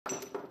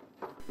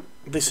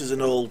This is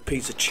an old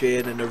piece of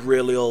chain and a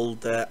really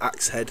old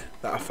axe head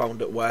that I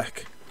found at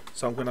work,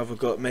 so I'm going to have a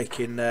go at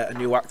making a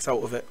new axe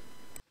out of it.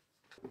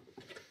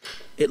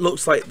 It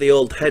looks like the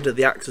old head of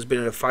the axe has been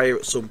in a fire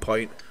at some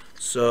point,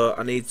 so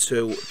I need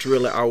to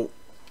drill it out,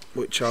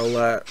 which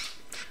I'll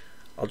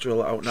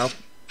drill it out now.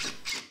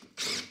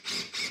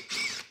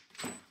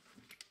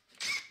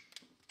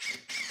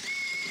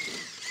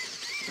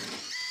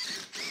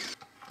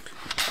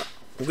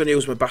 I'm going to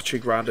use my battery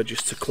grinder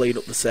just to clean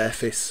up the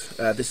surface.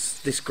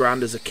 This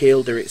grinder's a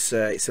Kilder. It's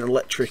an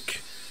electric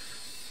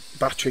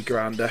battery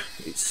grinder.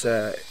 It's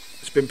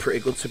been pretty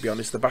good, to be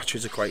honest. The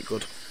batteries are quite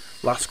good,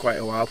 last quite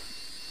a while.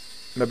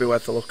 Maybe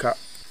worth a look at.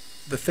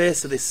 The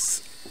face of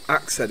this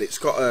axe head, it's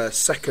got a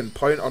second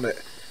point on it,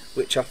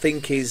 which I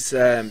think is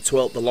to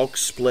help the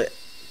logs split,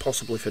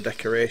 possibly for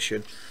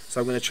decoration.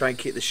 So I'm going to try and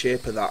keep the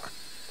shape of that,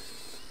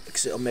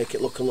 because it'll make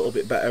it look a little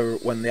bit better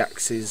when the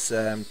axe is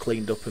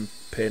cleaned up and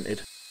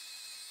painted.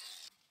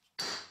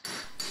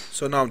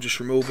 So now I'm just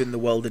removing the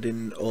welded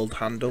in old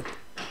handle,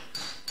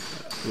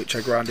 which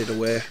I grinded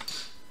away,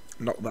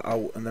 knock that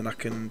out, and then I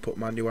can put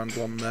my new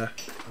handle on there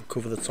and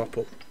cover the top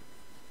up.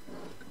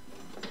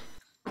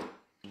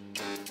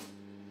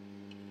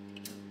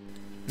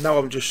 Now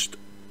I'm just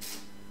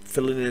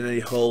filling in any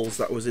holes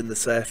that was in the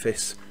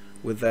surface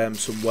with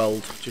some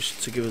weld,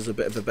 just to give us a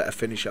bit of a better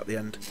finish at the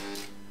end.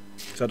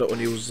 So I don't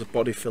want to use a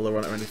body filler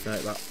on it or anything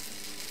like that.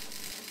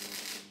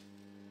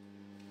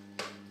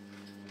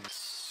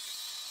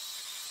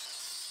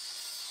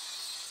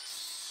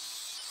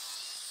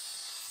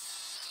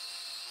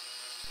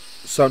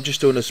 So I'm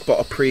just doing a spot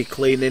of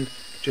pre-cleaning,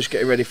 just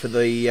getting ready for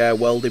the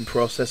welding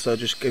process. So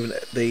just giving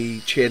it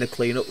the chain a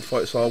clean up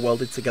before it's all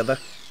welded together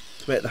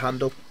to make the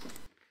handle.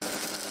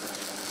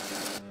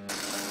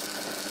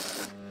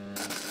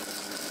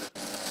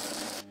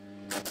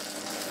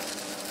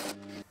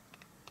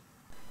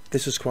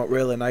 This has come out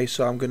really nice,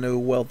 so I'm going to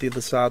weld the other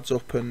sides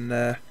up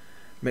and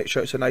make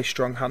sure it's a nice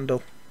strong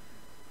handle.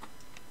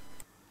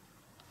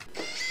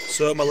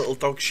 So my little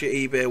dog shit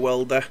eBay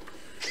welder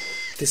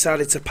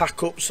decided to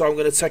pack up, so I'm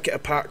going to take it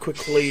apart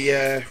quickly,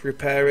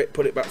 repair it,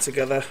 put it back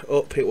together.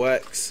 Hope it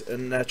works,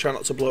 and try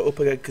not to blow it up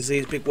again, because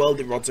these big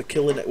welding rods are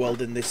killing it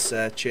welding this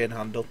chain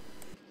handle.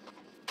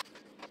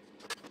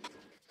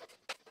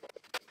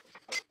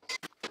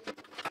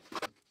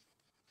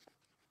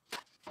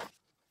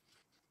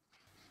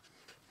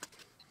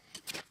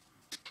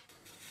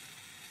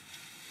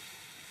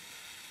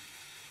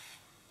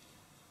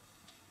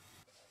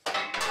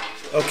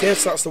 Okay,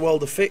 so that's the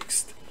welder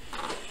fixed.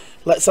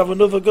 Let's have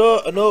another go,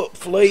 and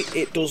hopefully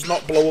it does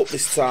not blow up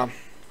this time.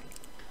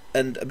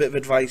 And a bit of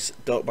advice,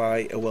 don't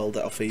buy a welder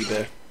off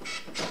eBay.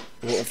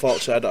 But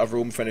unfortunately I don't have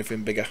room for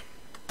anything bigger.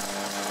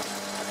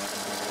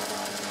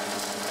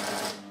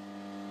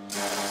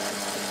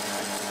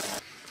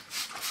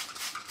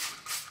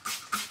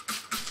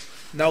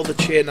 Now the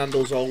chain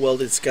handle's all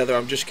welded together,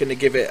 I'm just going to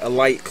give it a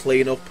light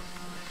clean up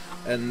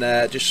and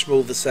just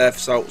smooth the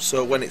surface out,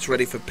 so when it's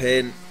ready for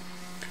paint,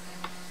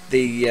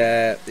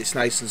 it's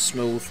nice and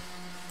smooth.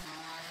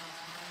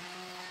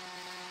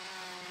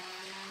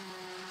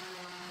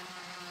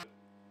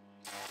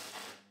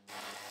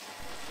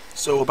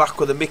 So we're back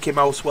with a Mickey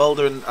Mouse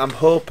welder, and I'm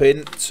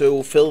hoping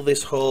to fill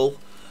this hole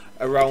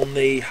around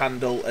the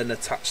handle and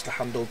attach the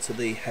handle to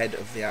the head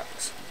of the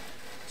axe.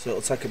 So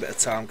it'll take a bit of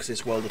time because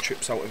this welder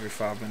trips out every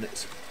 5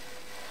 minutes.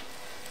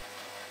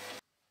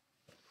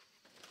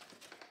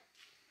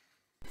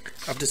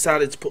 I've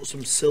decided to put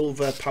some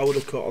silver powder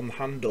coat on the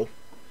handle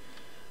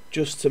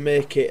just to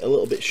make it a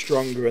little bit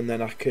stronger, and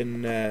then I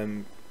can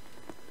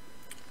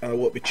I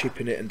won't be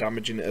chipping it and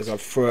damaging it as I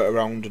throw it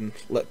around and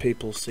let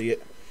people see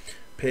it.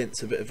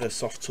 Paints a bit of a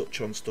soft touch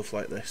on stuff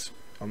like this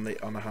on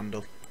a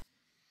handle.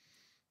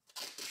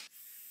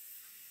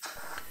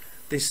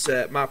 This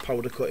my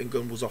powder coating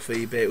gun was off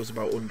eBay. It was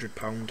about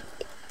 £100.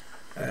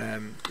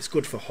 It's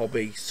good for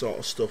hobby sort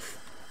of stuff.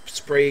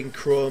 Spraying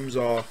chromes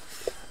or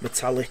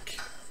metallic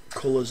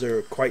colours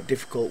are quite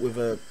difficult with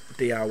a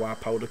DIY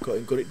powder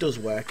coating gun. It does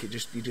work. You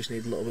just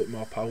need a little bit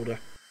more powder.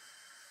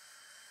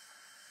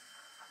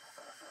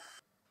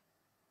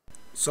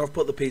 So I've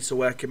put the piece of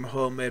work in my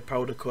homemade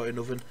powder coating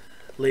oven.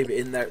 Leave it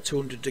in there at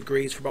 200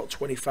 degrees for about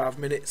 25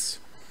 minutes,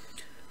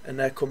 and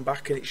then come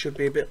back and it should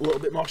be a little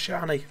bit more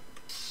shiny.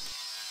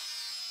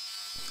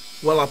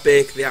 While I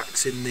bake the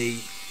axe in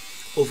the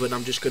oven,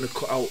 I'm just going to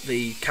cut out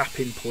the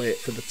capping plate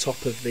for the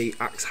top of the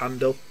axe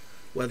handle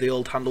where the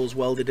old handle's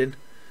welded in.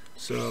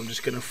 So I'm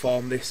just going to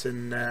form this,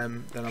 and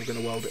then I'm going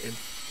to weld it in.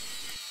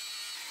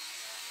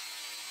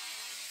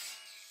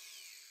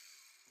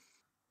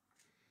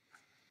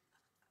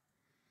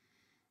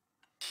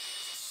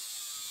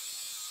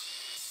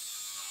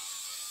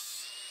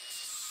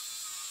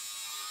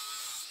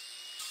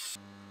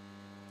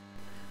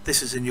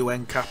 This is a new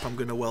end cap. I'm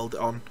going to weld it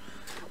on,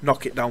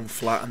 knock it down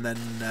flat, and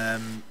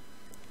then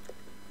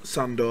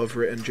sand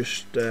over it and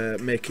just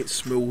make it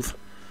smooth,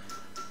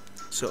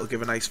 so it'll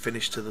give a nice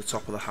finish to the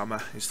top of the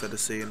hammer instead of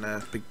seeing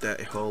a big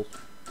dirty hole.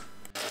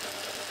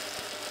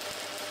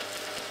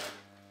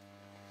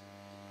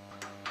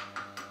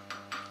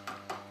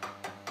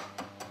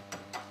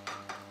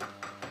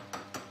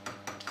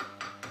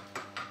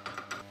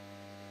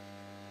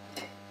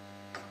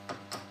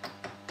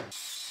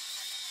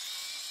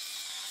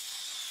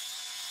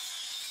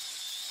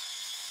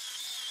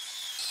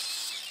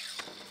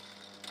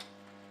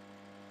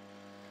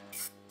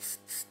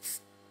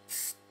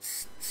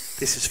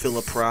 This is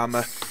filler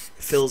primer. It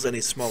fills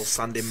any small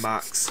sanding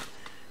marks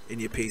in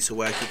your piece of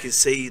work. You can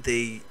see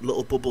the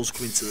little bubbles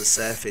coming to the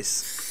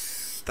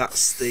surface.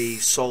 That's the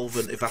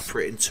solvent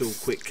evaporating too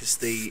quick because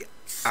the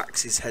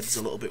axis head's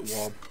a little bit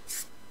warm.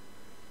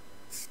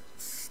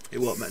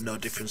 It won't make no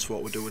difference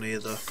what we're doing here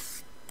though.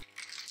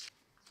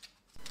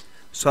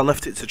 So I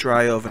left it to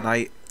dry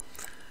overnight.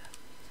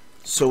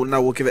 So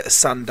now we'll give it a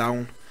sand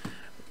down.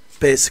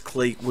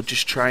 Basically we're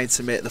just trying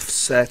to make the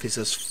surface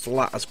as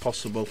flat as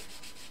possible.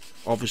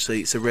 Obviously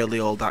it's a really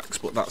old axe,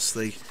 but that's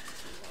the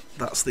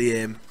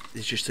aim,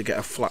 is just to get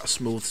a flat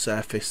smooth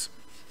surface.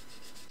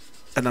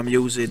 And I'm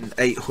using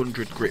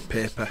 800 grit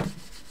paper,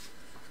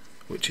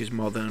 which is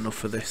more than enough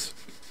for this.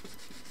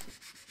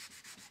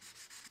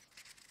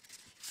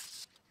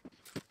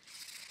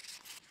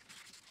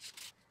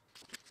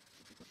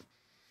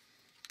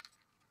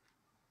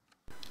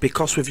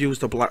 Because we've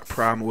used a black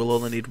primer, we'll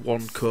only need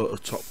one coat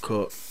of top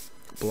coat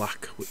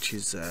black, which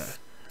is a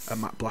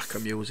matte black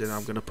I'm using.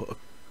 I'm going to put a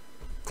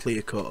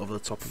clear coat over the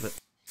top of it.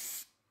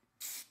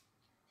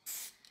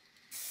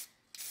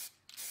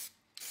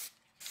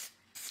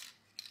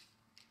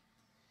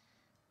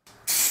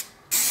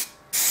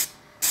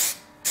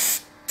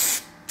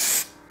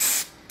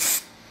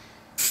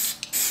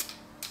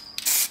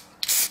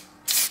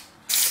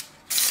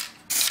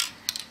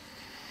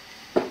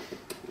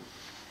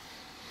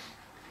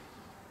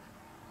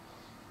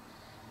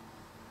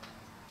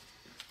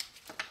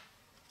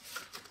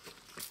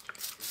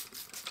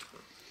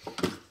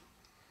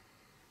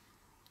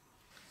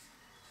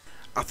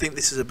 I think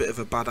this is a bit of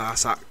a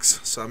badass axe,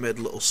 so I made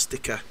a little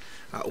sticker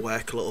at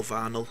work, a little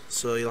vinyl,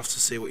 so you'll have to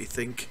see what you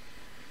think.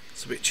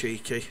 It's a bit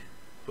cheeky,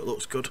 but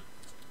looks good.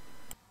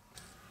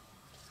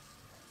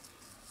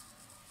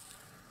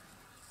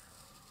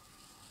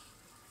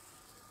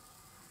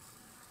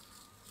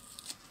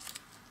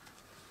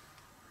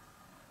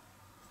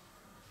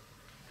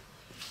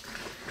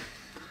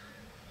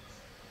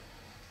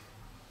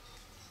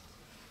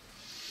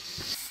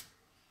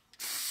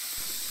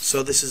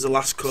 So this is the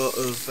last coat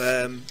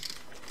of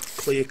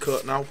clear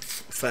coat now,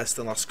 first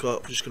and last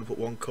coat. I'm just going to put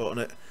one coat on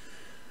it.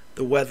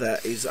 The weather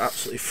is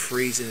absolutely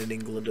freezing in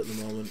England at the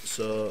moment,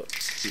 so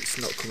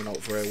it's not coming out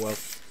very well,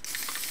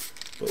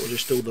 but we'll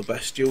just do the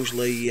best.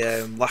 Usually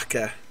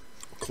lacquer,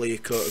 clear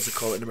coat as they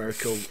call it in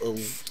America, will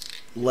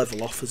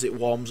level off as it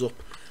warms up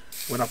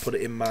when I put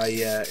it in my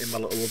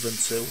little oven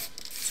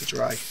to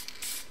dry.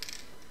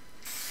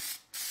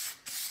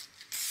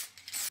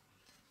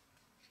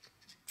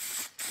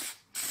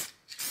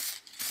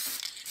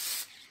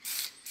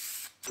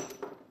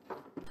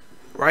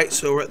 Right,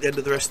 so we're at the end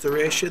of the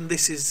restoration.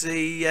 This is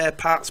the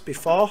parts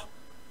before,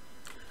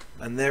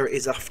 and there it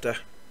is after.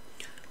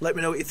 Let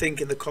me know what you think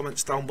in the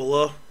comments down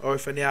below, or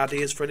if any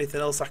ideas for anything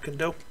else I can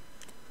do.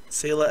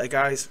 See you later,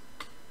 guys.